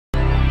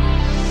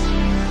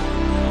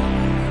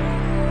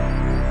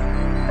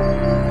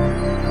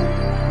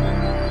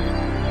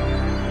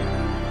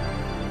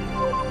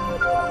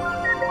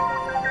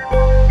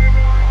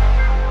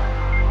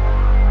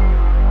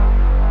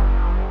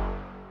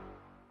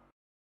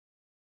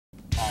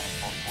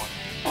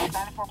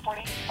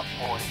9440.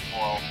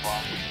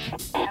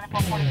 4405.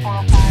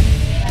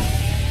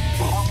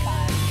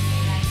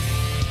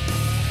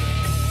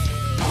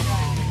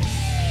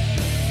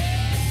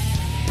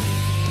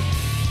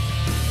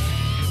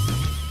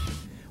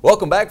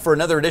 Welcome back for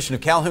another edition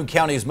of Calhoun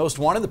County's Most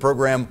Wanted, the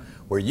program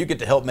where you get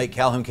to help make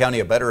Calhoun County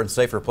a better and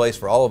safer place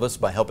for all of us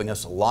by helping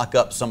us lock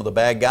up some of the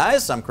bad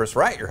guys. I'm Chris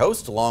Wright, your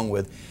host, along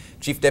with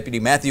Chief Deputy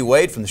Matthew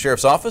Wade from the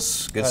Sheriff's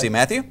Office. Good to see you,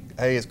 Matthew.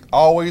 Hey, it's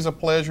always a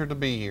pleasure to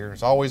be here.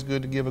 It's always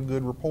good to give a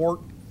good report.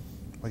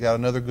 We got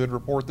another good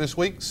report this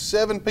week.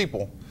 7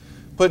 people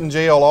put in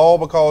jail, all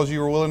because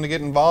you were willing to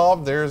get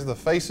involved. There's the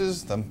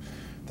faces, the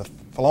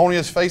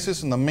felonious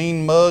faces and the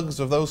mean mugs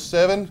of those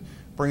 7.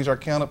 Brings our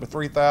count up to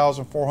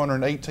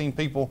 3,418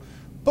 people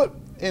put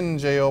in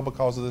jail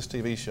because of this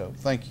TV show.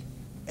 Thank you.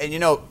 And you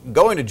know,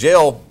 going to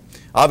jail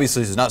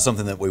obviously is not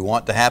something that we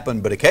want to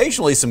happen, but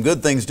occasionally some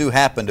good things do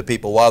happen to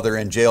people while they're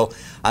in jail.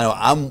 I know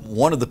I'm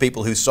one of the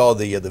people who saw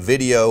the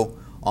video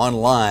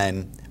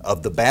online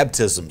of the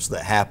baptisms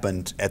that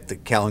happened at the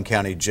Calhoun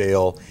County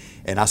Jail,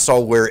 and I saw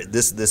where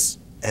this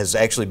has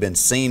actually been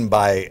seen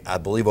by, I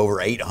believe, over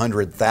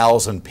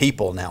 800,000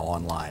 people now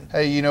online.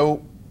 Hey, you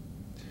know,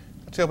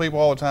 I tell people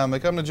all the time, they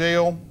come to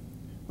jail,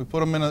 we put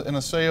them in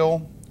a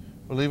cell,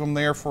 we leave them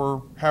there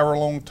for however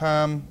long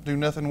time, do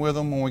nothing with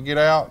them. When we get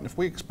out, if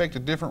we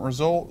expected different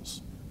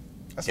results,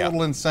 that's a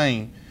little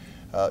insane.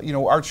 You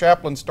know, our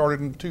chaplain started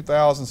in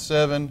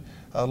 2007.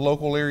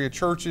 Local area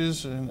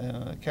churches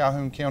and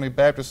Calhoun County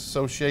Baptist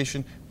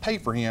Association pay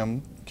for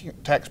him.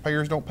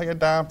 Taxpayers don't pay a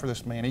dime for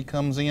this man. He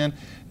comes in,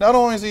 not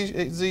only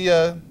is he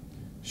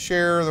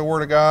share the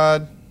Word of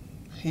God,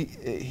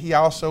 he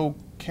also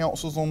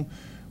counsels them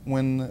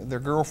when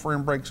their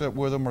girlfriend breaks up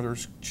with them, or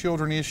there's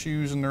children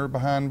issues and they're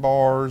behind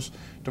bars,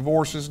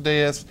 divorces,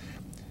 deaths.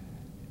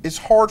 It's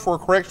hard for a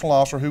correctional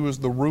officer who is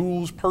the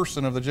rules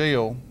person of the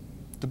jail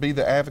to be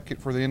the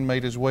advocate for the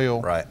inmate as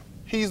well. Right.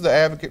 He's the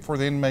advocate for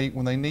the inmate.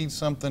 When they need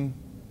something,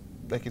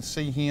 they can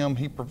see him.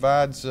 He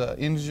provides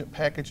indigent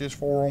packages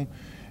for them.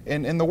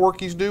 And the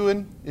work he's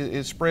doing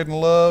is spreading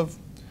love.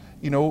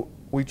 You know,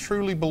 we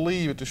truly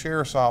believe at the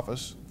Sheriff's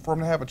Office, for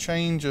them to have a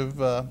change of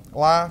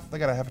life, they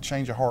got to have a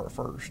change of heart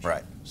first.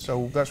 Right.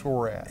 So that's where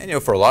we're at. And you know,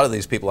 for a lot of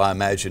these people, I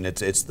imagine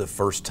it's the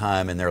first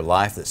time in their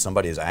life that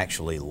somebody has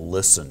actually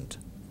listened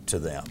to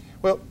them.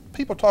 Well,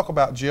 people talk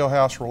about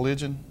jailhouse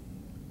religion.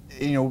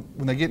 You know,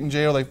 when they get in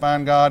jail, they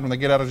find God. When they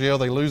get out of jail,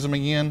 they lose Him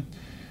again.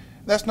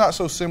 That's not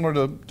so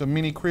similar to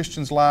many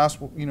Christians' lives.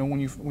 You know, when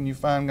you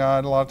find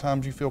God, a lot of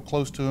times you feel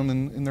close to Him,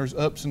 and there's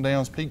ups and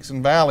downs, peaks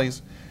and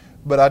valleys.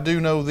 But I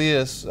do know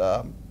this.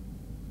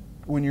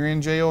 When you're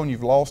in jail and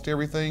you've lost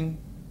everything,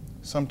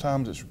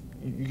 sometimes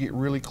you get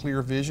really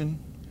clear vision.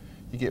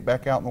 You get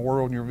back out in the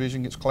world and your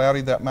vision gets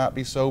cloudy. That might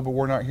be so, but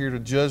we're not here to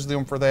judge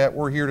them for that.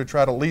 We're here to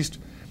try to at least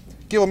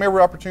give them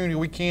every opportunity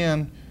we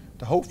can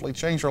to hopefully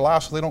change their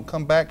lives so they don't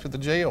come back to the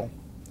jail.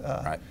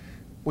 Right.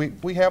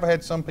 We have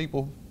had some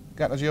people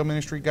got in the jail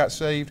ministry, got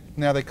saved,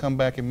 now they come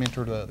back and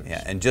mentor to others.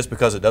 Yeah, and just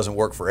because it doesn't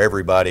work for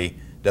everybody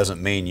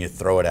doesn't mean you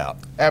throw it out.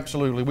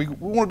 Absolutely. We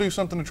want to do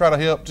something to try to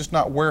help, just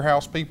not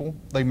warehouse people.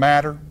 They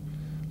matter.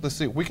 Let's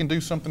see, if we can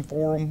do something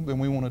for them, then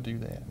we want to do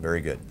that.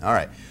 Very good. All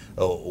right.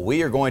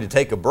 We are going to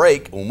take a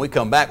break. When we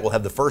come back, we'll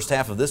have the first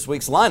half of this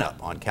week's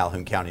lineup on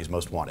Calhoun County's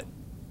Most Wanted.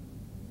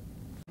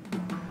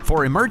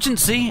 For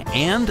emergency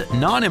and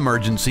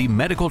non-emergency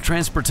medical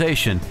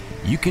transportation,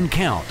 you can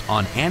count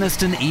on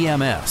Anniston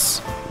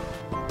EMS.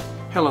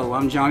 Hello,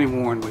 I'm Johnny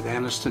Warren with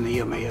Anniston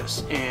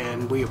EMS,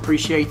 and we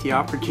appreciate the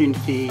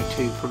opportunity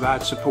to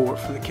provide support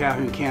for the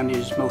Calhoun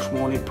County's Most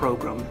Wanted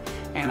program.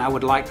 And I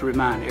would like to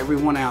remind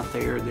everyone out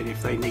there that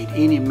if they need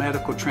any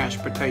medical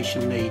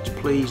transportation needs,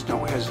 please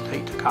don't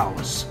hesitate to call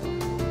us.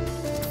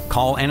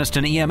 Call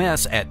Anniston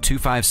EMS at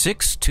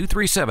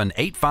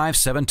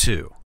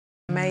 256-237-8572.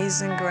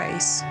 Amazing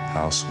grace.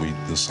 How sweet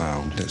the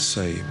sound that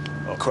saved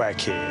A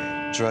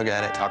crackhead, drug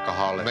addict,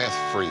 alcoholic, meth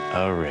freak,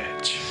 a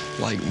wretch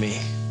like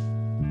me.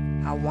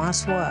 I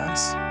once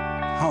was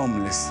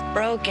homeless,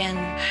 broken,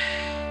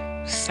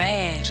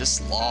 sad,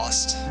 just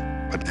lost.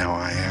 But now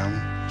I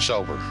am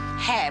Sober,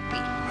 happy.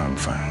 I'm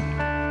found.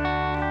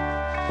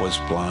 Was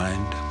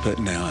blind, but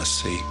now I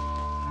see.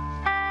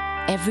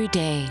 Every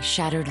day,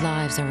 shattered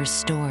lives are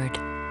restored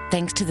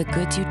thanks to the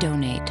goods you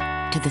donate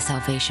to the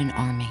Salvation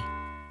Army.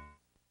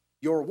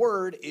 Your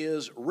word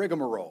is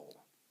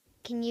rigmarole.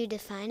 Can you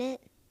define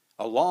it?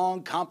 A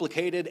long,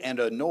 complicated, and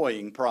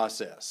annoying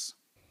process.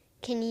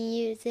 Can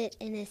you use it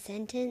in a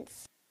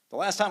sentence? The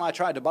last time I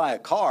tried to buy a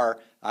car,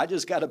 I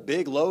just got a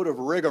big load of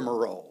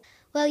rigmarole.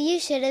 Well, you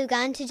should have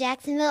gone to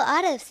Jacksonville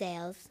Auto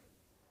Sales.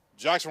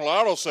 Jacksonville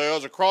Auto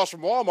Sales across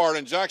from Walmart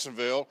in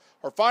Jacksonville,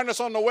 or find us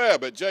on the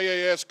web at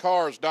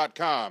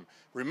jascars.com.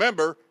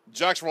 Remember,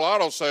 Jacksonville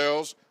Auto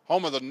Sales,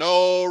 home of the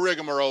no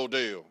rigmarole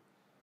deal.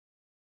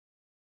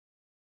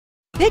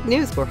 Big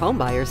news for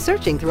homebuyers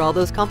searching through all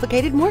those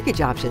complicated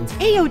mortgage options.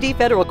 AOD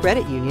Federal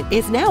Credit Union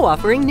is now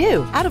offering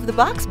new,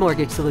 out-of-the-box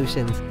mortgage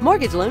solutions.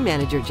 Mortgage loan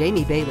manager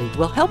Jamie Bailey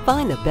will help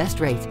find the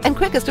best rates and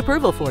quickest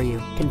approval for you.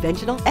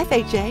 Conventional,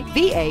 FHA,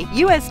 VA,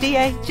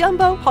 USDA,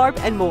 jumbo, HARP,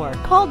 and more.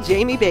 Call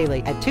Jamie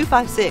Bailey at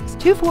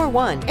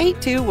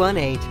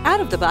 256-241-8218.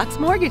 Out-of-the-box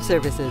mortgage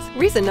services.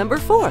 Reason number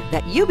 4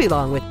 that you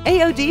belong with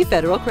AOD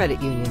Federal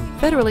Credit Union.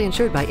 Federally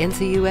insured by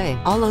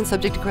NCUA. All loans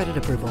subject to credit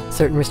approval.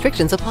 Certain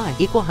restrictions apply.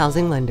 Equal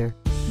housing lender.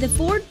 The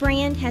Ford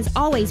brand has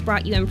always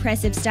brought you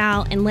impressive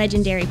style and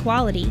legendary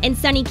quality, and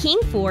Sonny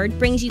King Ford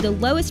brings you the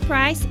lowest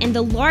price and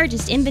the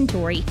largest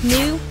inventory,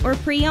 new or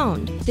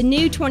pre-owned. The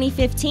new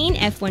 2015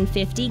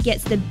 F-150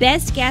 gets the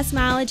best gas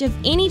mileage of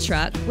any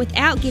truck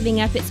without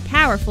giving up its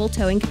powerful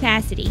towing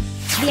capacity.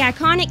 The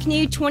iconic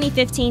new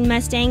 2015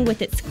 Mustang,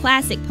 with its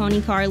classic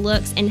pony car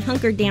looks and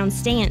hunkered down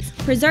stance,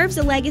 preserves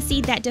a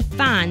legacy that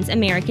defines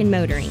American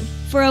motoring.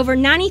 For over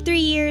 93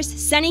 years,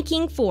 Sonny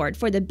King Ford,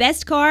 for the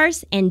best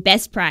cars and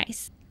best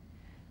price.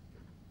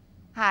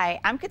 Hi,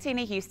 I'm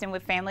Katina Houston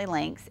with Family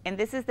Links, and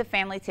this is the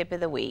Family Tip of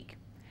the Week.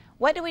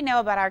 What do we know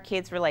about our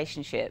kids'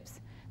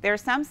 relationships? There are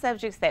some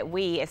subjects that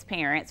we, as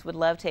parents, would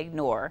love to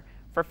ignore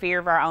for fear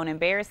of our own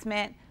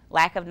embarrassment,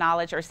 lack of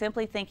knowledge, or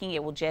simply thinking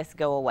it will just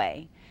go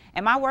away.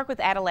 In my work with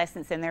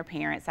adolescents and their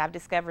parents, I've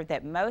discovered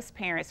that most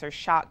parents are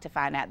shocked to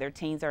find out their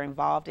teens are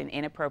involved in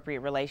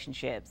inappropriate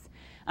relationships.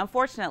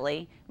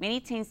 Unfortunately, many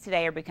teens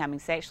today are becoming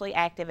sexually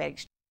active at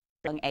extremely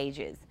young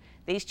ages.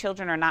 These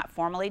children are not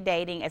formally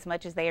dating as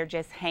much as they are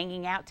just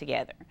hanging out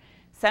together.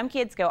 Some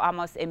kids go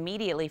almost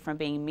immediately from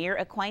being mere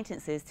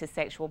acquaintances to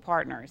sexual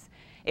partners.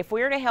 If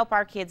we are to help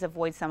our kids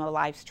avoid some of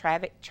life's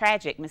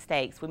tragic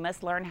mistakes, we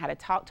must learn how to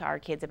talk to our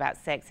kids about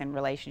sex and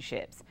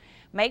relationships.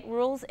 Make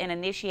rules and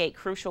initiate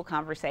crucial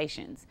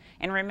conversations.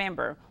 And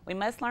remember, we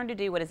must learn to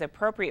do what is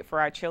appropriate for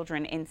our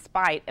children in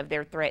spite of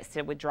their threats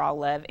to withdraw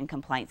love and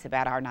complaints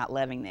about our not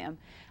loving them.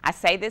 I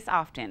say this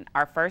often,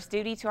 our first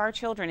duty to our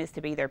children is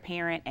to be their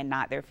parent and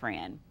not their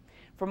friend.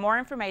 For more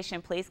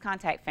information, please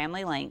contact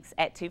Family Links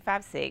at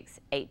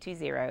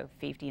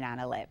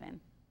 256-820-5911.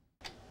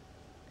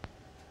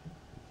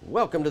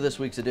 Welcome to this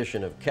week's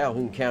edition of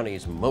Calhoun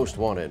County's Most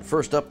Wanted.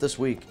 First up this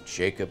week,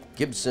 Jacob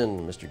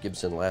Gibson. Mr.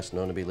 Gibson, last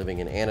known to be living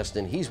in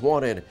Anniston, he's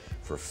wanted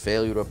for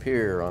failure to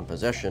appear on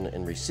possession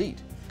and receipt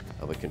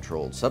of a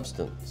controlled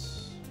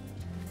substance.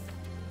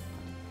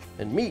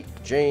 And meet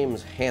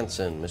James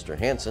Hanson. Mr.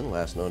 Hanson,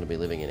 last known to be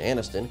living in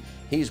Anniston,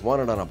 he's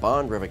wanted on a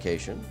bond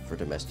revocation for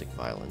domestic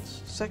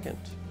violence. Second.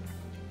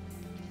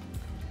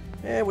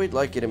 And we'd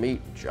like you to meet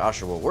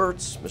Joshua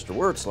Wirtz. Mr.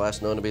 Wirtz,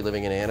 last known to be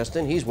living in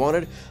Anniston, he's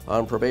wanted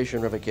on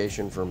probation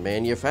revocation for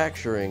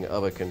manufacturing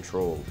of a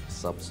controlled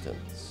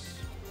substance.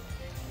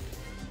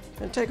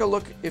 And take a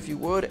look, if you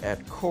would,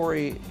 at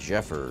Corey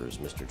Jeffers.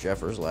 Mr.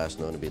 Jeffers, last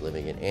known to be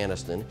living in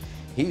Anniston,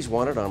 he's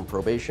wanted on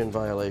probation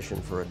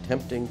violation for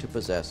attempting to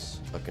possess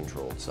a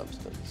controlled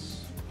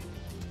substance.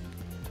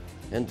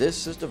 And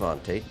this is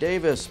Devontae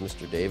Davis.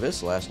 Mr.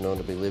 Davis, last known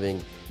to be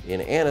living in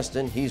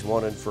Anniston, he's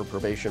wanted for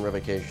probation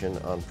revocation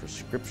on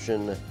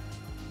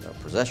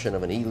possession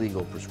of an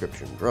illegal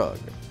prescription drug.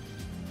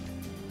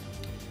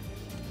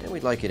 And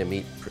we'd like you to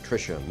meet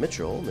Patricia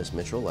Mitchell. Miss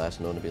Mitchell, last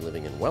known to be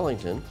living in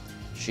Wellington,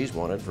 she's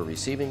wanted for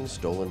receiving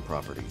stolen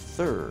property.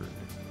 Third.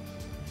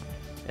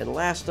 And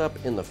last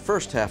up in the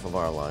first half of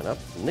our lineup,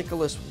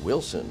 Nicholas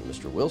Wilson.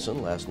 Mr.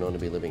 Wilson, last known to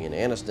be living in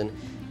Anniston,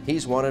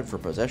 he's wanted for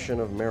possession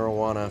of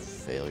marijuana,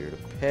 failure to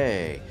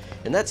pay.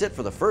 And that's it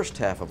for the first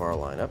half of our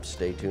lineup.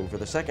 Stay tuned for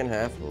the second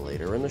half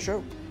later in the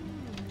show.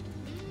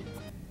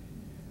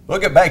 We'll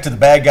get back to the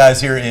bad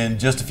guys here in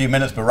just a few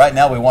minutes, but right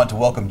now we want to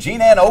welcome Jean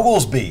Ann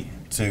Oglesby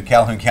to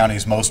Calhoun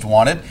County's Most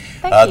Wanted.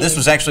 This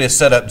was actually a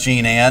setup,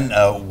 Jean Ann.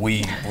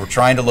 We were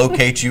trying to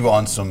locate you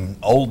on some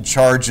old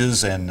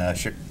charges, and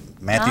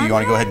Matthew, you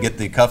want to go ahead and get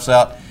the cuffs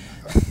out?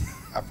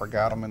 I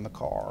forgot them in the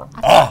car.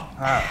 Oh,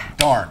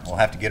 darn. We'll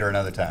have to get her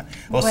another time.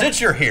 Well, since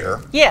you're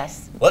here,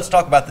 yes, let's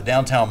talk about the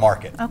downtown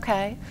market.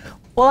 Okay.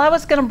 Well, I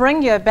was going to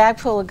bring you a bag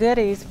full of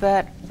goodies,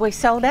 but we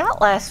sold out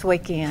last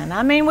weekend.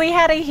 I mean, we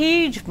had a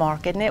huge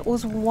market, and it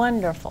was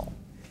wonderful.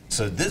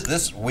 So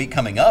this week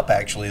coming up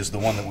actually is the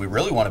one that we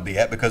really want to be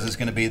at, because it's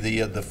going to be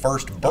the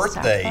first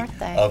birthday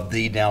of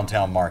the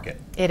downtown market.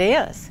 It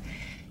is.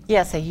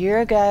 Yes, a year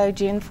ago,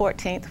 June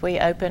 14th, we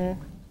opened.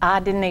 I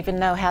didn't even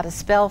know how to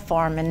spell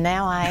farm, and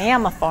now I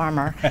am a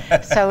farmer.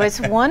 So it's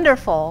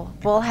wonderful.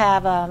 We'll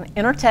have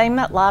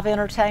entertainment, live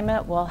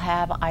entertainment. We'll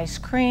have ice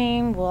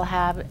cream. We'll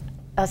have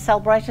a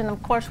celebration.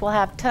 Of course, we'll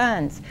have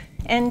tons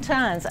and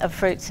tons of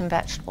fruits and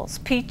vegetables.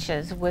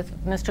 Peaches with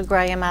Mr.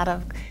 Graham out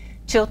of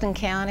Chilton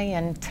County,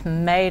 and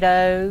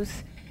tomatoes.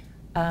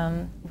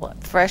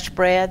 Fresh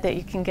bread that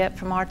you can get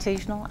from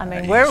artisanal. I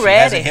mean, we're ready.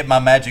 She hasn't hit my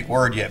magic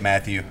word yet,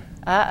 Matthew.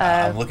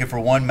 I'm looking for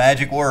one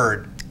magic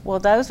word. Well,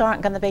 those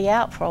aren't going to be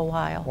out for a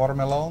while.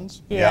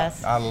 Watermelons? Yes.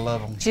 Yeah, I love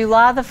them.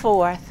 July the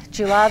 4th.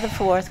 July the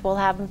 4th we'll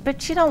have them.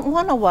 But you don't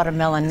want a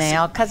watermelon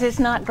now because it's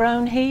not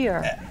grown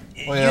here.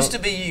 It used to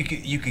be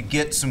you could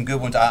get some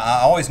good ones.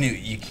 I always knew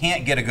you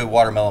can't get a good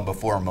watermelon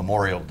before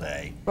Memorial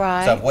Day.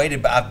 Right. So I've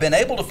waited, but I've been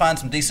able to find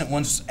some decent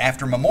ones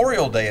after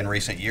Memorial Day in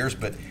recent years,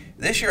 but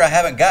this year I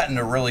haven't gotten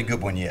a really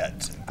good one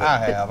yet. But I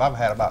have. I've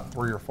had about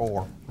 3 or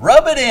 4.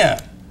 Rub it in.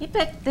 You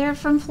bet they're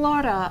from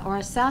Florida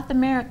or South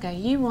America.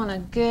 You want a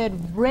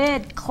good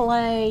red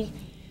clay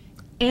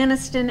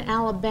Anniston,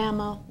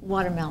 Alabama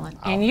watermelon.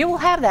 And you will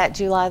have that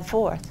July the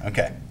 4th.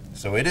 Okay,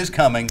 so it is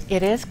coming.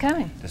 It is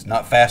coming. It's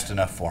not fast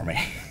enough for me.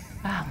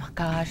 Oh my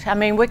gosh. I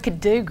mean, we could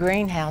do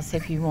greenhouse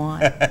if you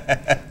want.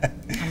 I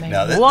mean,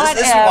 No, this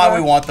is why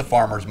we want the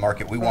farmers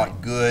market. We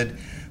want good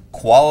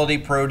quality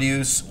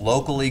produce,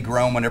 locally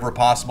grown whenever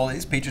possible.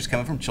 These peaches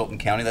coming from Chilton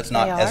County. That's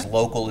not as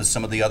local as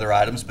some of the other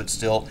items, but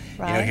still,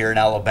 you know, here in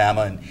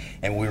Alabama.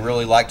 And we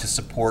really like to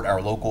support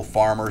our local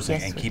farmers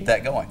and keep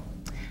that going.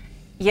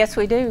 Yes,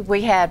 we do.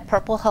 We had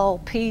purple hull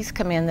peas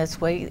come in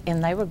this week,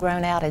 and they were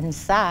grown out in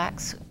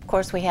sacks. Of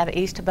course, we have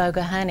East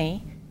Aboga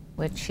honey,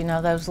 which, you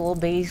know, those little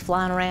bees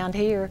flying around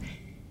here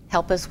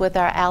help us with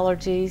our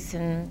allergies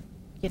and,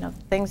 you know,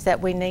 things that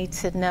we need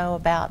to know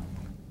about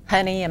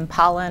honey and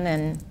pollen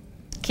and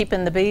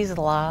keeping the bees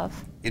alive.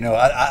 You know,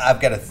 I've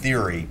got a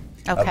theory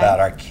about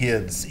our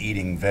kids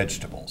eating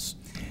vegetables.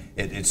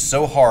 It's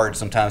so hard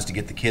sometimes to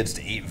get the kids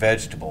to eat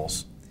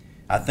vegetables.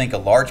 I think a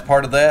large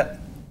part of that,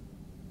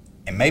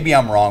 and maybe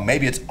I'm wrong,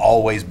 maybe it's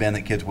always been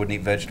that kids wouldn't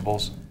eat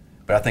vegetables,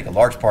 but I think a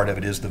large part of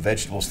it is the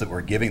vegetables that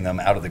we're giving them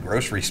out of the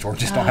grocery store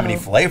just don't have any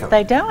flavor.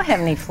 They don't have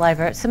any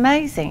flavor. It's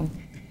amazing.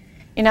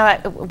 You know,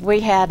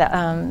 we had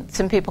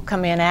some people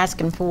come in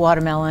asking for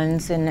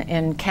watermelons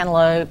and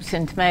cantaloupes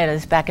and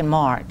tomatoes back in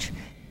March.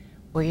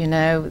 Well, you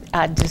know,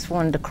 I just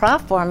wanted to cry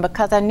for them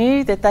because I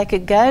knew that they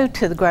could go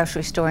to the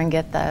grocery store and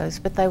get those,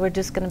 but they were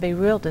just going to be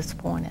real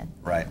disappointed.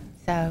 Right.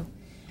 So,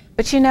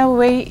 but you know,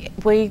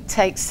 we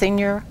take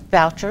senior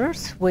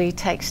vouchers, we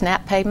take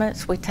SNAP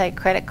payments, we take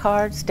credit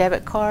cards,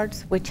 debit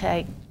cards, we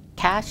take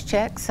cash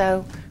checks,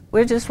 so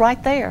we're just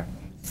right there.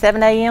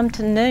 7 a.m.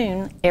 to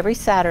noon every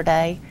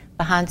Saturday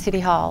behind City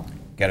Hall.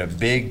 Got a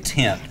big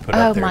tent put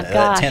up there. My That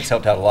gosh. tent's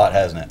helped out a lot,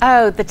 hasn't it?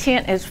 Oh, the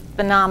tent is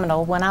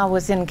phenomenal. When I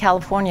was in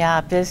California,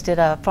 I visited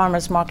a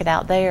farmer's market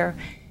out there,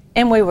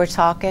 and we were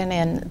talking,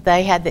 and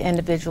they had the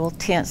individual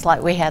tents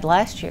like we had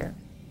last year.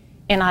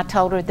 And I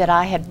told her that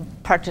I had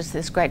purchased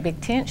this great big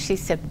tent. She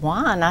said,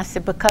 why? And I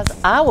said, because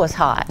I was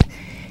hot.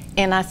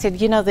 And I said,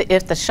 you know,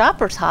 if the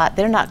shopper's hot,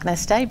 they're not going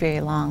to stay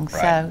very long.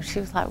 Right. So she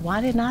was like,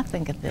 why didn't I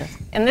think of this?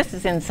 And this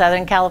is in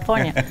Southern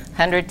California,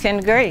 110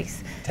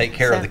 degrees. Take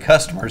care of the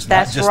customers,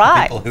 not just the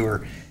people who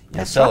are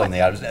selling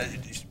the items.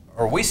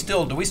 Do we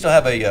still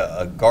have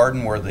a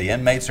garden where the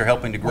inmates are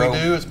helping to grow? We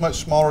do. It's much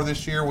smaller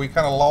this year. We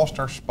kind of lost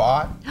our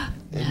spot.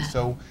 And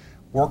so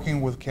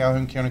working with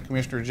Calhoun County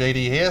Commissioner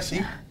J.D. Hess,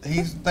 he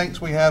thinks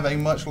we have a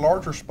much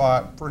larger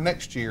spot for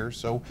next year.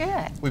 So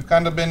we've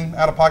kind of been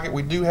out of pocket.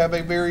 We do have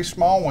a very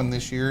small one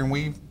this year, and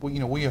we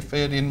have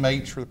fed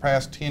inmates for the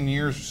past 10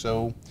 years or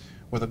so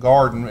with a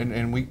garden,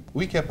 and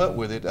we kept up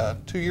with it.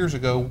 2 years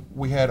ago,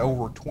 we had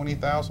over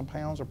 20,000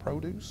 pounds of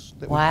produce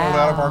that we pulled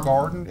out of our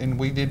garden, and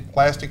we did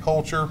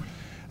plasticulture.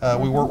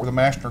 We worked with the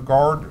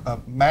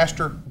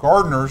master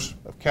gardeners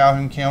of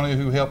Calhoun County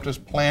who helped us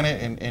plant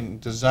it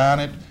and design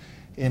it.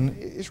 And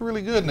it's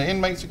really good. And the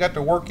inmates that got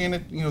to work in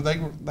it, you know, they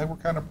were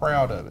kind of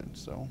proud of it.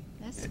 So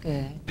that's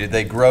good. Did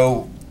they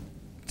grow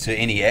to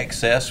any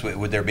excess?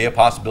 Would there be a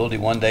possibility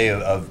one day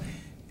of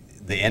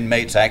the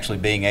inmates actually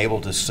being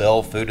able to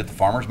sell food at the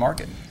farmers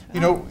market? You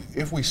know,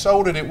 if we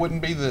sold it, it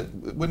wouldn't be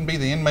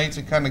the inmates.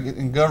 It kind of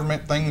in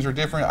government things are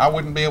different. I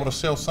wouldn't be able to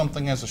sell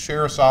something as a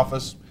sheriff's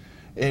office.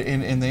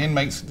 And the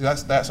inmates,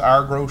 that's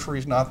our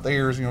groceries, not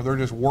theirs. You know, they're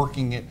just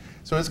working it.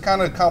 So it's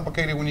kind of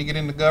complicated when you get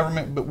into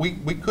government, but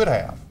we could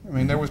have. I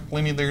mean, there was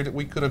plenty there that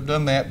we could have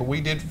done that, but we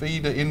did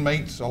feed the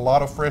inmates a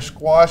lot of fresh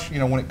squash. You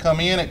know, when it come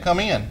in, it come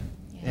in.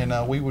 Yeah.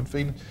 And we would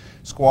feed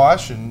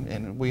squash,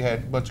 and we had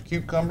a bunch of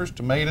cucumbers,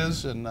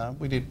 tomatoes, and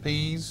we did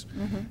peas,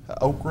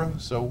 okra.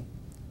 So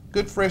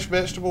good fresh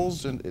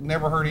vegetables, and it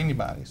never hurt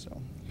anybody.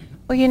 So.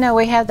 Well, you know,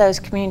 we have those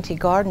community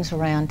gardens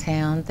around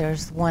town.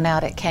 There's one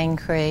out at Cane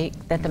Creek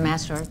that the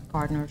master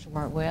gardeners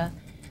work with.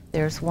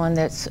 There's one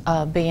that's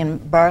being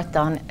birthed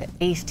on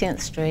East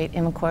 10th Street.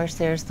 And of course,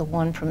 there's the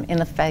one from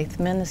Interfaith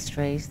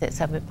Ministries that's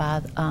up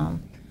by,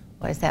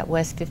 what is that,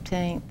 West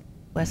 15th,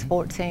 West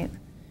 14th.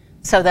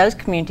 So those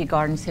community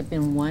gardens have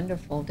been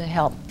wonderful to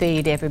help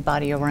feed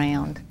everybody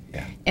around.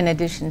 Yeah. In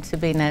addition to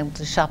being able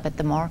to shop at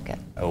the market.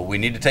 Oh, we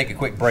need to take a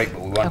quick break, but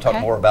we want to talk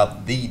more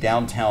about the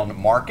downtown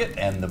market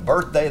and the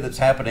birthday that's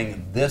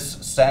happening this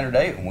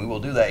Saturday, and we will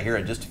do that here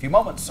in just a few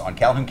moments on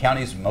Calhoun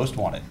County's Most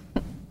Wanted.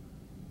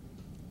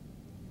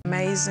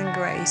 Amazing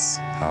grace.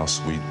 How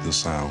sweet the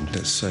sound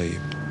that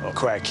saved a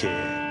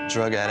crackhead,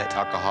 drug addict,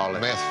 alcoholic,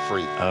 meth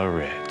freak, a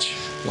wretch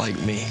like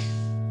me.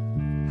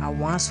 I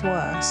once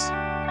was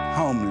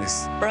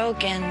homeless,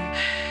 broken,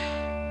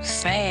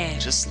 sad,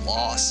 just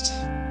lost.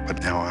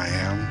 But now I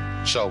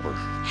am sober,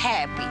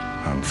 happy.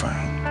 I'm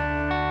found.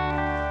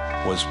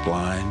 Was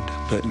blind,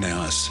 but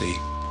now I see.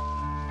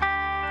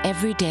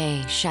 Every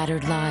day,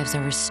 shattered lives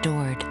are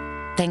restored.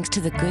 thanks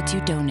to the goods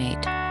you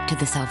donate to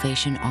the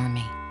Salvation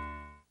Army.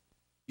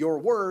 Your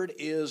word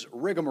is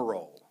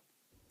rigmarole.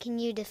 Can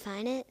you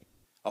define it?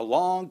 A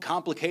long,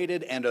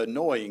 complicated, and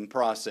annoying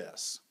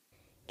process.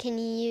 Can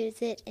you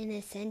use it in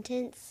a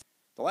sentence?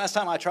 The last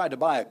time I tried to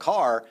buy a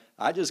car,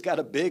 I just got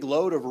a big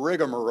load of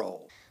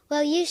rigmarole.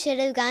 Well, you should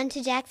have gone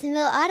to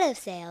Jacksonville Auto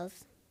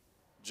Sales.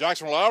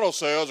 Jacksonville Auto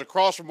Sales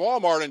across from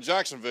Walmart in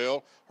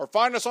Jacksonville, or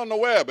find us on the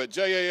web at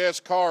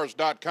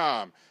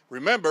jascars.com.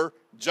 Remember,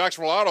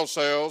 Jacksonville Auto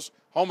Sales,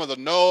 home of the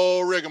no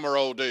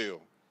rigmarole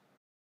deal.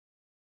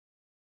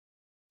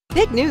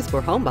 Big news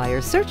for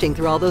homebuyers searching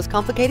through all those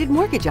complicated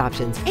mortgage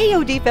options.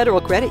 AOD Federal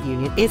Credit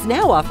Union is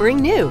now offering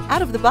new,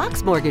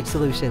 out-of-the-box mortgage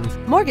solutions.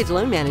 Mortgage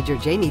loan manager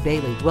Jamie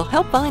Bailey will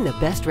help find the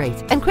best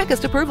rates and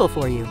quickest approval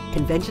for you.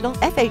 Conventional,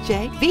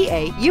 FHA,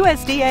 VA,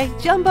 USDA,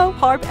 Jumbo,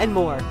 HARP, and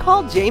more.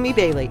 Call Jamie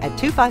Bailey at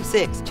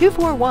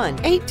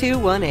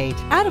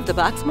 256-241-8218.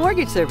 Out-of-the-box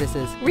mortgage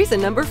services.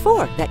 Reason number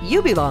 4 that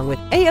you belong with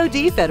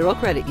AOD Federal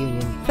Credit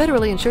Union.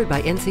 Federally insured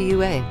by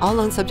NCUA. All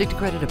loans subject to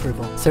credit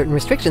approval. Certain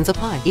restrictions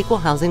apply. Equal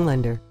housing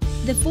lender.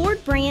 The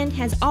Ford brand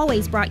has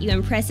always brought you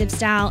impressive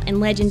style and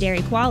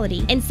legendary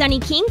quality, and Sonny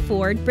King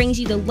Ford brings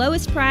you the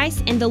lowest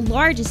price and the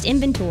largest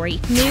inventory,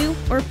 new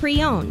or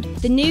pre-owned.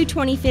 The new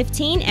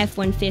 2015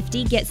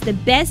 F-150 gets the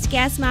best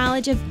gas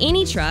mileage of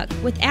any truck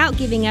without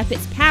giving up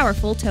its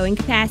powerful towing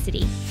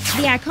capacity.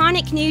 The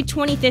iconic new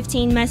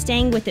 2015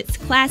 Mustang, with its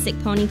classic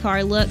pony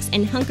car looks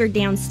and hunkered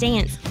down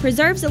stance,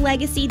 preserves a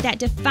legacy that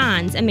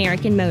defines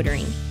American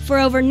motoring. For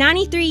over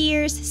 93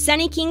 years,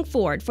 Sonny King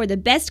Ford, for the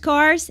best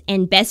cars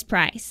and best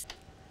price.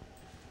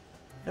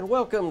 And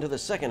welcome to the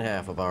second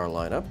half of our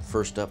lineup.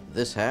 First up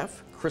this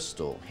half,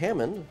 Crystal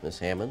Hammond. Miss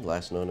Hammond,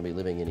 last known to be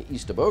living in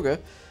East Aboga.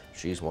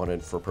 She's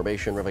wanted for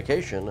probation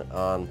revocation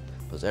on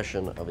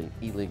possession of an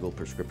illegal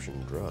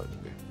prescription drug.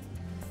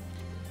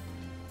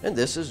 And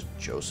this is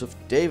Joseph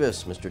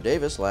Davis. Mr.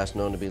 Davis, last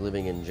known to be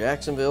living in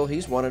Jacksonville.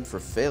 He's wanted for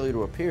failure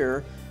to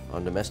appear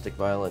on domestic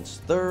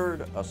violence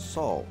third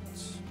assault.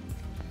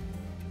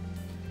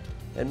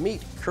 And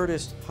meet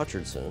Curtis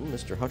Hutcherson.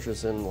 Mr.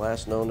 Hutcherson,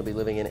 last known to be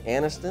living in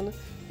Anniston.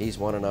 He's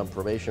wanted on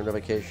probation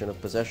revocation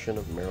of possession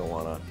of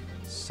marijuana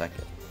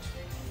second.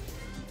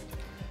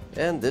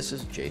 And this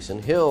is Jason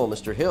Hill.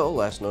 Mr. Hill,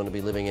 last known to be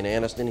living in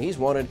Anniston. He's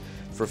wanted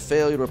for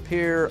failure to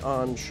appear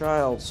on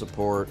child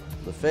support,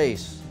 the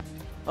face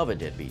of a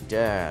deadbeat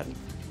dad.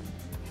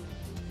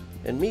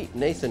 And meet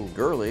Nathan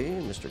Gurley.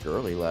 Mr.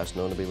 Gurley, last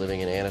known to be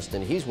living in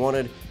Anniston. He's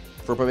wanted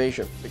for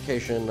probation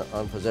revocation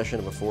on possession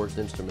of a forged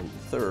instrument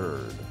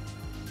third.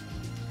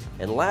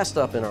 And last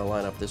up in our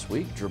lineup this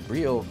week,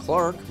 Jabril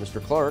Clark.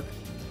 Mr. Clark,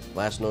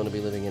 last known to be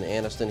living in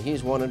Anniston.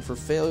 He's wanted for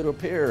failure to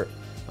appear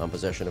on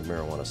possession of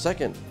marijuana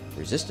second,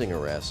 resisting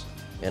arrest,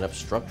 and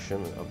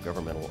obstruction of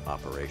governmental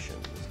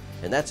operations.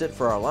 And that's it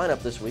for our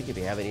lineup this week. If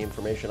you have any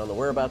information on the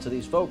whereabouts of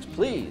these folks,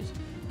 please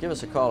give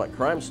us a call at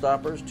Crime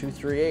Stoppers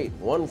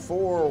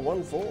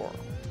 238-1414.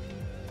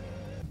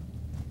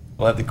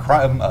 We'll have the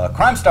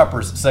Crime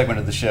Stoppers segment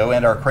of the show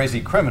and our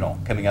Crazy Criminal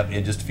coming up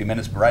in just a few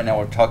minutes. But right now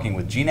we're talking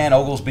with Jean Ann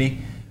Oglesby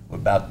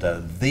about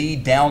the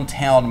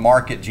downtown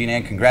market. Jean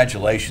Ann,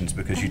 congratulations,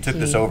 because you took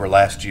this over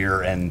last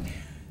year and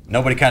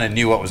nobody kind of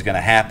knew what was going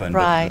to happen.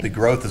 Right. But the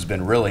growth has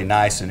been really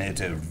nice, and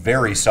it's a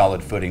very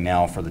solid footing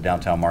now for the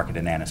downtown market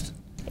in Anniston.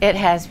 It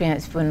has been.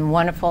 It's been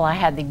wonderful. I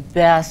had the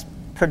best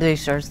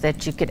producers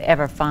that you could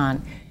ever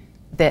find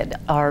that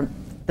are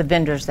the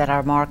vendors that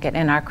our market,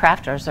 and our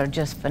crafters are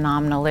just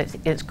phenomenal.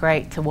 It's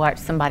great to watch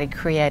somebody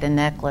create a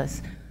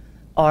necklace,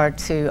 or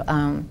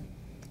to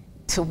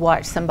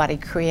watch somebody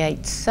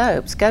create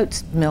soaps,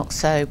 goat's milk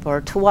soap, or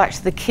to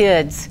watch the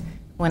kids.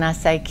 When I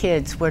say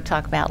kids, we're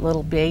talking about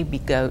little baby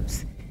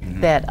goats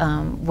that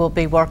will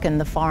be working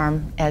the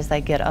farm as they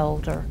get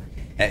older.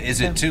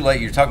 Is it too late?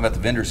 You're talking about the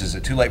vendors. Is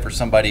it too late for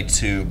somebody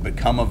to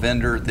become a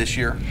vendor this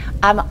year?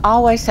 I'm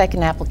always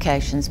taking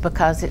applications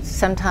because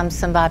sometimes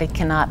somebody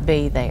cannot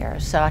be there,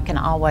 so I can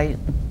always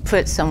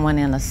put someone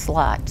in a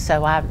slot.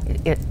 So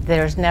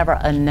there's never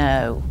a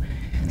no.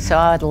 So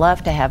I would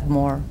love to have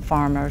more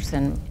farmers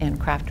and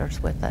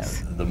crafters with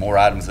us. The more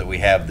items that we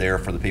have there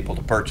for the people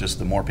to purchase,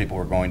 the more people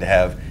we're going to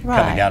have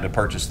coming down to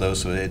purchase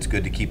those. So it's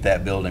good to keep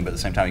that building, but at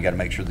the same time, you got to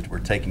make sure that we're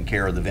taking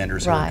care of the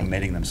vendors who are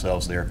committing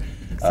themselves there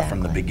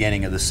from the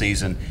beginning of the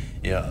season.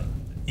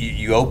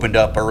 You opened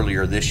up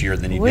earlier this year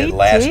than you did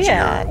last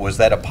year. Was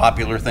that a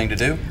popular thing to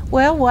do?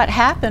 Well, what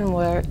happened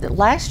was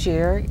last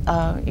year,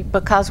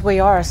 because we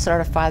are a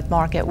certified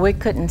market, we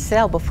couldn't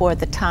sell before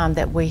the time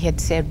that we had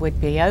said we'd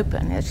be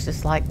open. It's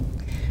just like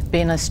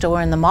being a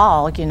store in the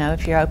mall. You know,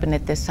 if you're open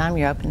at this time,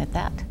 you're open at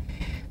that.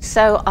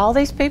 So all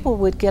these people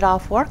would get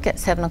off work at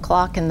 7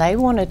 o'clock, and they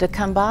wanted to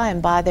come by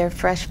and buy their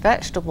fresh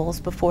vegetables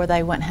before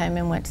they went home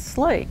and went to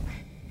sleep.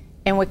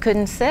 And we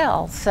couldn't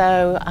sell.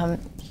 So,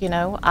 you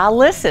know, I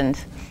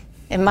listened.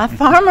 And my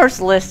farmers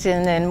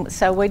listened, and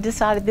so we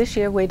decided this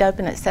year we'd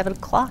open at 7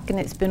 o'clock, and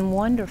it's been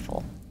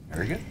wonderful.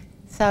 Very good.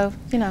 So,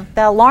 you know,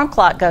 the alarm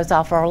clock goes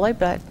off early,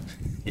 but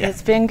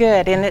it's been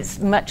good, and it's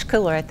much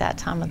cooler at that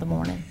time of the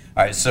morning.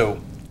 All right, so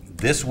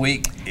This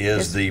week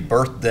is the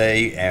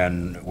birthday,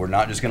 and we're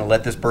not just going to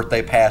let this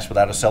birthday pass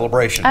without a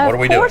celebration. What are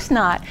we doing? Of course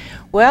not.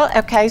 Well,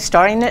 okay,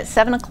 starting at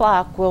 7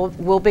 o'clock,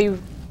 we'll be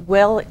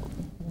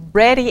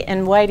ready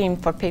and waiting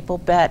for people,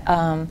 but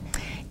and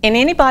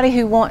anybody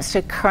who wants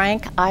to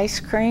crank ice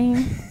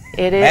cream,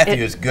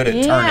 Matthew is good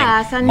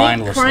at turning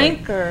mindlessly.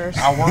 Crankers.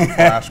 I work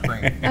for ice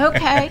cream.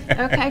 Okay,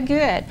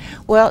 good.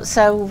 Well,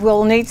 so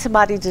we'll need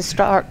somebody to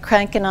start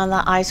cranking on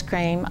the ice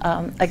cream.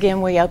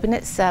 Again, we open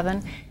at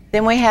 7.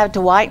 Then we have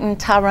Dwight and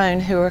Tyrone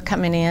who are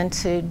coming in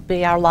to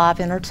be our live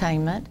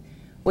entertainment.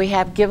 We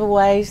have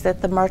giveaways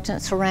that the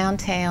merchants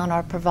around town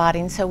are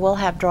providing, so we'll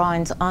have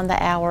drawings on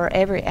the hour,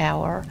 every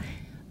hour.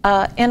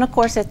 And of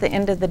course, at the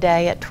end of the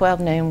day at 12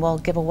 noon, we'll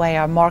give away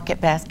our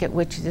market basket,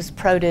 which is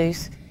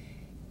produce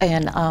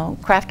and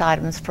craft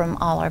items from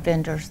all our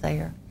vendors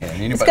there. Yeah,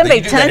 and it's going to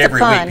be tons of fun.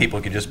 Every week, people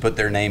can just put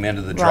their name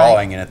into the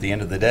drawing, and at the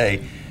end of the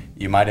day,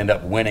 you might end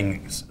up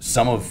winning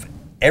some of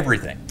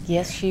everything.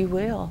 Yes, you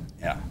will.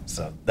 Yeah,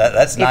 so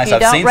that's nice.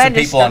 I've seen some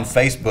people on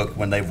Facebook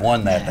when they've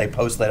won that. They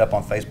post that up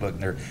on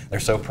Facebook, and they're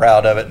so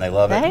proud of it, and they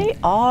love it. They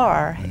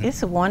are. Mm-hmm.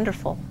 It's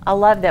wonderful. I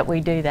love that we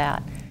do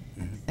that.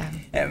 Mm-hmm.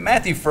 And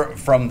Matthew,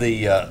 from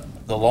the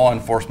law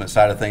enforcement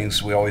side of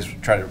things, we always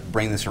try to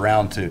bring this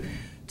around to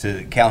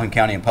Calhoun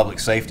County and public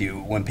safety.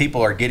 When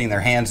people are getting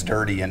their hands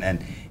dirty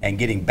and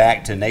getting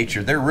back to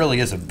nature, there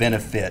really is a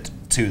benefit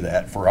to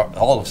that for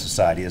all of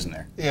society, isn't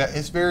there? Yeah,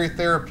 it's very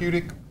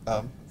therapeutic.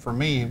 For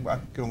me, I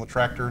get on the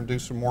tractor and do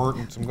some work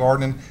and some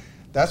gardening.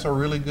 That's a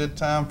really good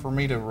time for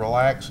me to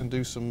relax and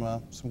do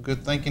some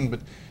good thinking. But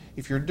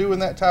if you're doing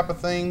that type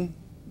of thing,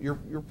 you're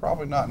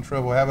probably not in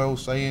trouble. I have an old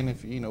saying,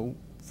 if you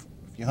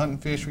hunt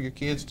and fish with your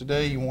kids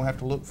today, you won't have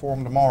to look for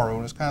them tomorrow.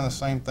 And it's kind of the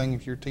same thing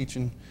if you're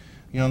teaching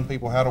young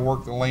people how to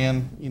work the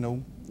land.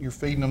 You're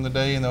feeding them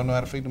today, and they'll know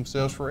how to feed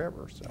themselves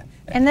forever. So.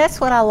 And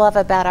that's what I love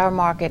about our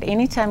market.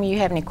 Anytime you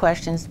have any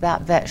questions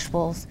about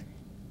vegetables,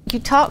 you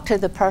talk to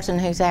the person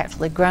who's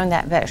actually grown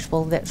that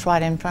vegetable that's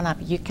right in front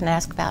of you. You can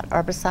ask about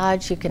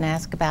herbicides, you can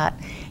ask about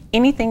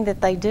anything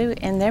that they do,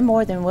 and they're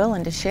more than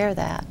willing to share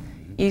that.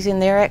 Using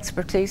their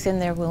expertise,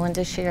 and they're willing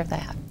to share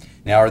that.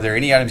 Now, are there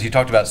any items you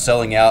talked about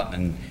selling out,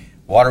 and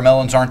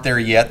watermelons aren't there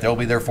yet, they'll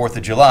be there 4th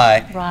of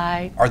July.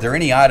 Right. Are there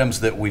any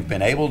items that we've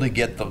been able to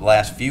get the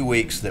last few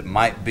weeks that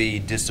might be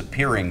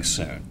disappearing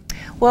soon?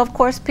 Well, of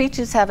course,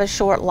 peaches have a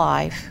short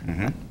life,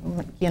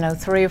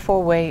 3 or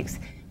 4 weeks.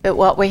 But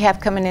what we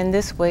have coming in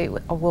this week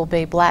will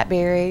be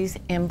blackberries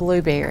and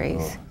blueberries.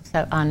 Oh.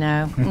 So I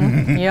know,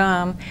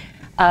 yum.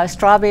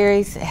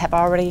 Strawberries have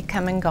already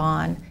come and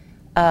gone.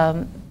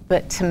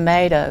 But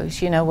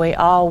tomatoes, we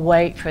all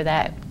wait for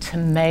that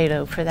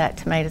tomato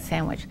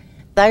sandwich.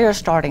 They are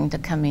starting to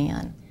come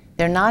in.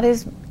 They're not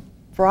as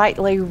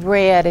brightly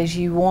red as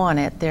you want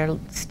it. They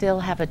still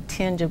have a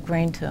tinge of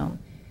green to them.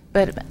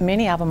 But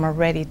many of them are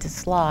ready to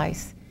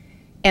slice.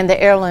 And the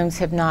heirlooms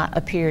have not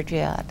appeared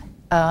yet.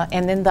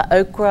 And then the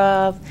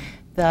okra,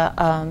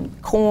 the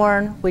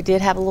corn, we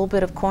did have a little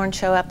bit of corn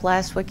show up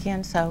last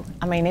weekend. So,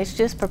 it's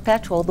just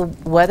perpetual. The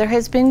weather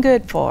has been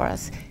good for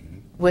us.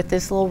 With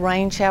this little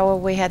rain shower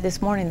we had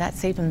this morning,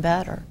 that's even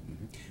better.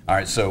 All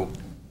right, so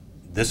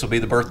this will be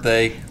the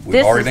birthday.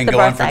 We've already been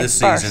going for this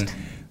season.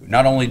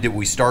 Not only did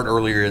we start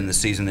earlier in the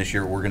season this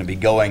year, we're going to be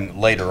going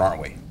later,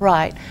 aren't we?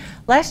 Right.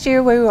 Last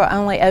year we were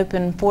only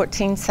open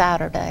 14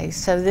 Saturdays.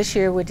 So this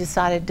year we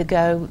decided to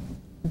go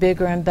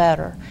bigger and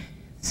better.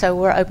 So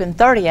we're open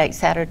 38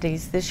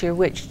 Saturdays this year,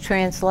 which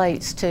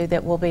translates to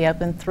that we'll be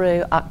open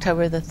through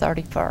October the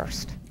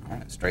 31st. All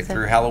right, straight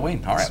through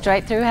Halloween. All right.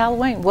 Straight through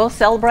Halloween. We'll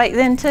celebrate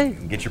then too.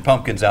 Get your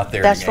pumpkins out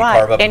there. That's and right.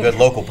 Carve up a good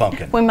local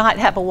pumpkin. We might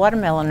have a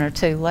watermelon or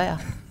 2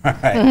 left. All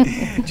right.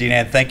 Jean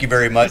Ann, thank you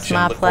very much. It's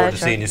my look forward to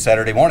pleasure. seeing you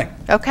Saturday morning.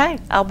 Okay,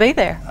 I'll be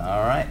there.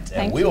 All right.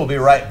 And we will be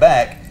right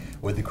back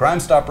with the Crime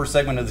Stopper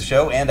segment of the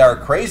show and our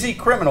crazy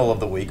criminal of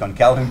the week on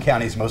Calhoun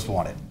County's Most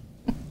Wanted.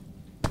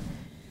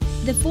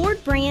 The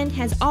Ford brand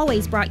has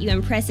always brought you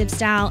impressive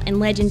style and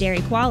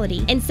legendary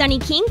quality, and Sonny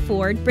King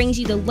Ford brings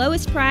you the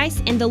lowest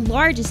price and the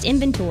largest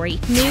inventory,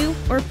 new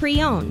or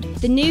pre-owned.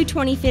 The new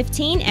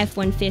 2015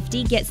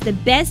 F-150 gets the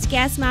best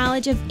gas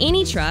mileage of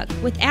any truck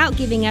without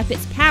giving up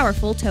its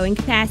powerful towing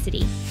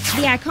capacity.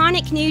 The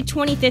iconic new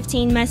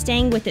 2015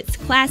 Mustang, with its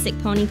classic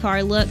pony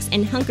car looks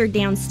and hunkered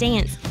down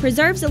stance,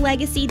 preserves a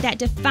legacy that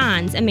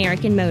defines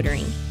American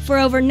motoring. For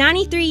over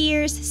 93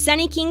 years,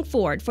 Sonny King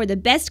Ford, for the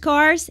best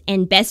cars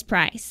and best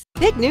price.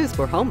 Big news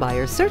for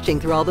homebuyers searching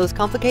through all those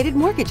complicated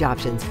mortgage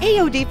options.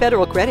 AOD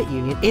Federal Credit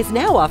Union is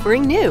now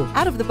offering new,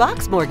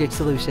 out-of-the-box mortgage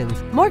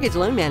solutions. Mortgage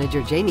loan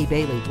manager Jamie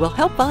Bailey will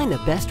help find the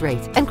best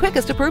rates and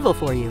quickest approval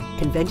for you.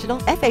 Conventional,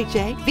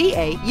 FHA,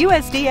 VA,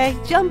 USDA,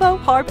 jumbo,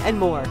 HARP, and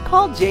more.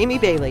 Call Jamie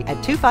Bailey at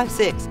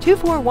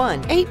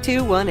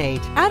 256-241-8218.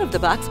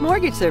 Out-of-the-box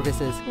mortgage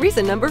services.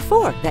 Reason number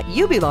 4 that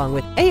you belong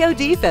with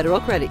AOD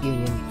Federal Credit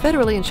Union.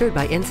 Federally insured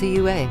by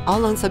NCUA. All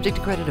loans subject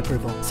to credit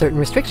approval. Certain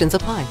restrictions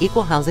apply.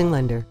 Equal housing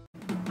lender.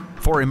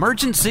 For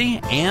emergency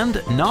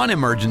and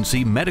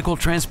non-emergency medical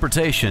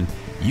transportation,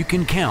 you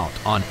can count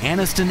on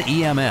Anniston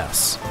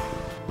EMS.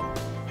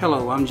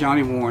 Hello, I'm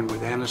Johnny Warren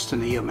with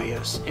Anniston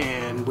EMS,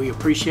 and we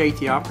appreciate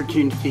the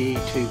opportunity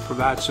to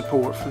provide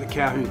support for the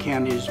Calhoun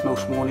County's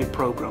Most Wanted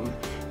program.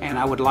 And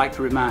I would like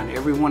to remind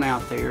everyone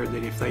out there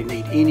that if they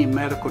need any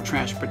medical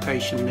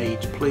transportation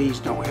needs, please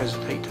don't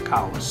hesitate to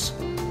call us.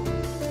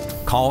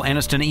 Call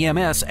Anniston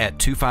EMS at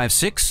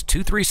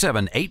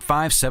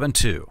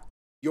 256-237-8572.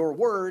 Your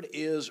word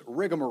is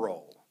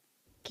rigmarole.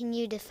 Can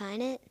you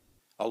define it?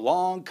 A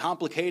long,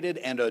 complicated,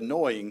 and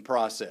annoying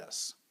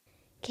process.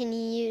 Can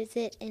you use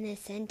it in a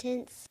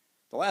sentence?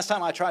 The last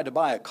time I tried to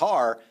buy a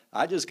car,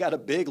 I just got a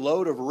big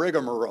load of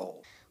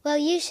rigmarole. Well,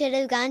 you should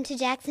have gone to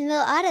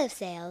Jacksonville Auto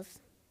Sales.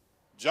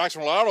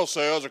 Jacksonville Auto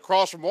Sales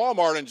across from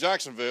Walmart in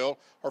Jacksonville,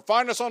 or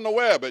find us on the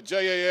web at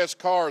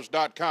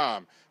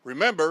jascars.com.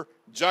 Remember,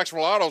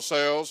 Jacksonville Auto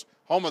Sales,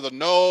 home of the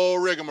no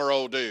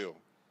rigmarole deal.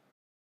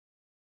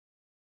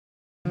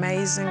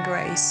 Amazing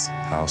grace.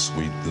 How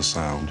sweet the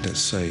sound that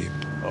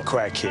saved A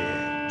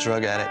crackhead,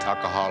 drug addict,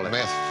 alcoholic,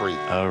 meth freak,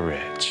 a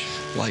wretch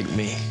like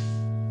me.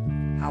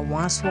 I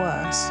once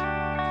was.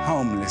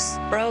 Homeless,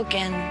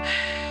 Broken.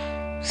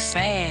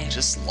 Sad.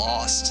 just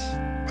lost.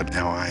 But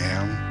now I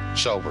am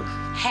sober.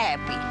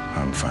 Happy.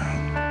 I'm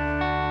found.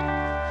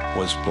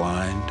 Was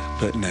blind,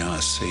 but now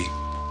I see.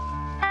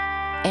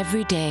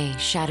 Every day,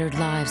 shattered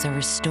lives are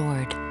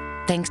restored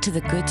thanks to the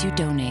goods you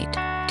donate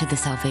to the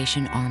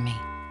Salvation Army.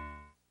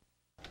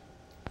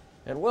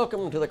 And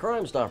welcome to the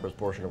Crime Stoppers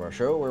portion of our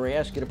show, where we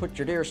ask you to put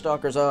your deer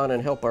stalkers on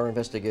and help our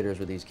investigators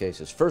with these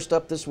cases. First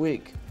up this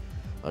week,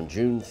 on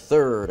June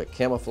 3rd, a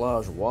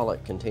camouflage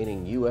wallet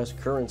containing U.S.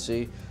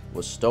 currency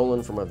was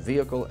stolen from a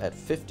vehicle at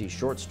 50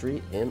 Short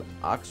Street in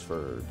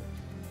Oxford.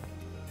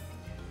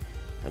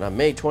 And on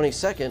May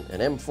 22nd, an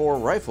M4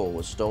 rifle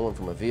was stolen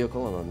from a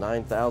vehicle on the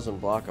 9000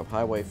 block of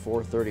Highway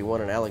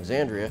 431 in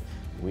Alexandria.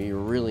 We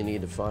really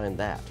need to find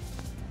that.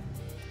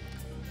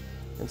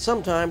 And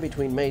sometime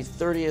between May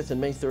 30th and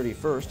May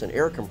 31st, an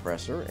air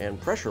compressor and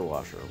pressure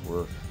washer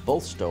were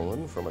both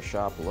stolen from a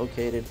shop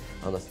located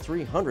on the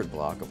 300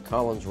 block of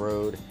Collins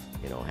Road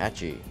in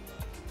Ohatchee.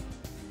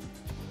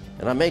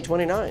 And on May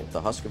 29th, the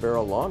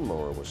Husqvarna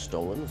lawnmower was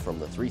stolen from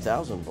the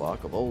 3000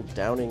 block of Old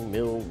Downing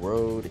Mill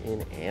Road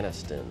in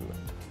Anniston.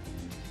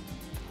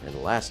 And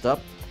last up,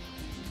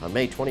 on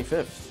May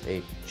 25th,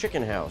 a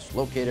chicken house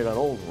located on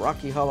Old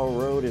Rocky Hollow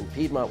Road in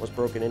Piedmont was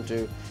broken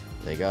into.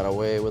 They got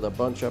away with a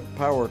bunch of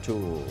power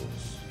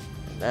tools.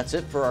 And that's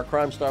it for our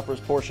Crime Stoppers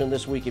portion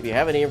this week. If you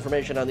have any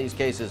information on these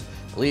cases,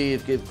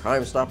 please give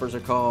Crime Stoppers a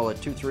call at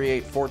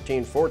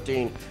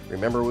 238-1414.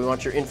 Remember, we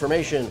want your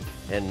information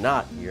and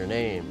not your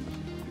name.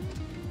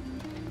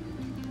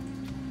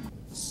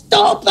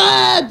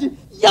 Stupid!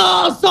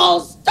 You're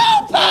so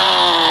stupid!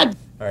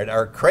 All right,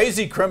 our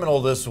crazy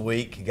criminal this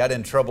week got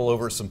in trouble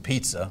over some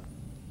pizza.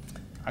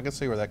 I can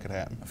see where that could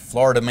happen.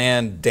 Florida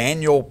man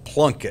Daniel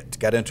Plunkett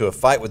got into a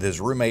fight with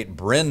his roommate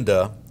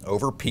Brenda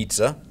over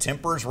pizza.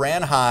 Tempers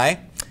ran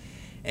high,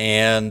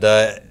 and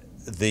the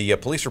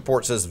police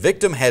report says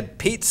victim had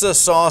pizza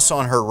sauce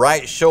on her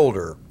right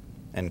shoulder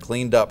and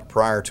cleaned up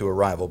prior to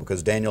arrival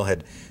because Daniel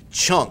had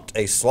chunked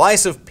a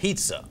slice of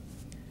pizza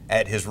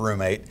at his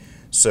roommate.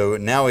 So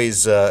now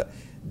he's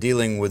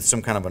dealing with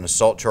some kind of an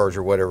assault charge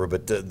or whatever.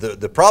 But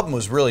the problem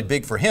was really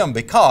big for him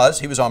because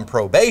he was on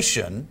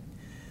probation.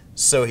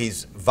 So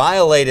he's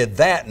violated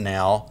that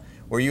now,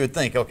 where you would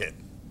think, okay,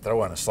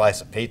 throwing a slice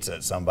of pizza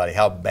at somebody,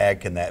 how bad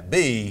can that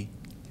be?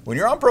 When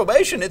you're on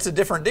probation, it's a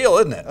different deal,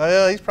 isn't it?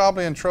 He's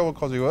probably in trouble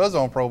because he was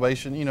on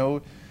probation. You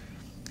know,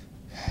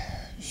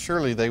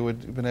 surely they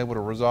would have been able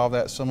to resolve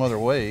that some other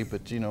way,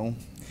 but you know.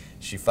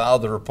 She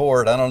filed the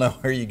report. I don't know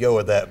where you go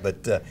with that,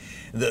 but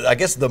I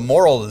guess the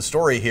moral of the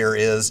story here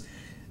is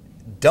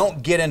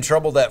don't get in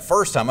trouble that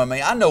first time. I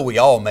mean, I know we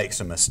all make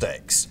some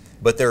mistakes,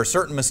 but there are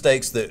certain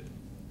mistakes that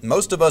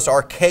most of us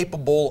are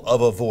capable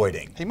of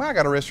avoiding. He might have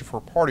got arrested for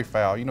a party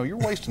foul. You know, you're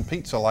wasting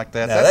pizza like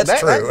that. Now, that's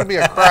true. That could be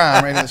a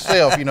crime in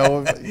itself. You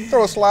know, if you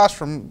throw a slice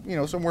from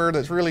somewhere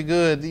that's really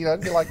good,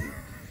 I'd be like,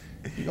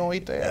 you gonna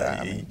eat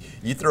that?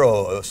 You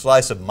throw a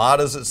slice of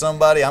Matas at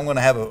somebody, I'm gonna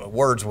have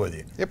words with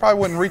you. It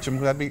probably wouldn't reach them.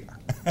 That'd be.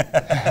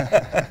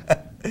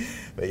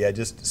 But yeah,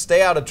 just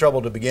stay out of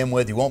trouble to begin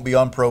with. You won't be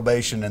on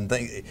probation, and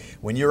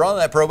when you're on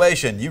that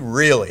probation, you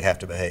really have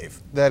to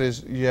behave. That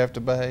is, you have to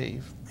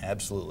behave.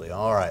 Absolutely.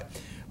 All right.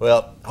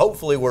 Well,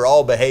 hopefully we're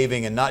all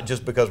behaving, and not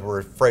just because we're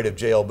afraid of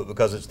jail, but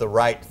because it's the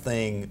right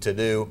thing to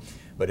do.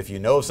 But if you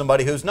know of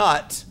somebody who's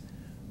not,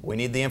 we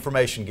need the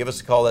information. Give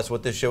us a call. That's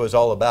what this show is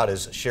all about,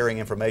 is sharing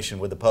information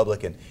with the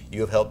public, and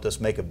you have helped us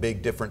make a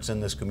big difference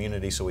in this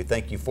community, so we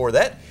thank you for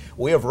that.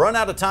 We have run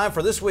out of time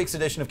for this week's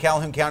edition of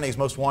Calhoun County's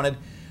Most Wanted,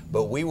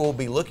 but we will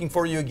be looking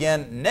for you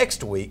again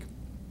next week,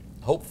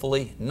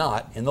 hopefully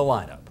not in the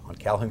lineup on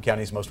Calhoun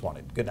County's Most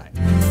Wanted. Good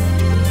night.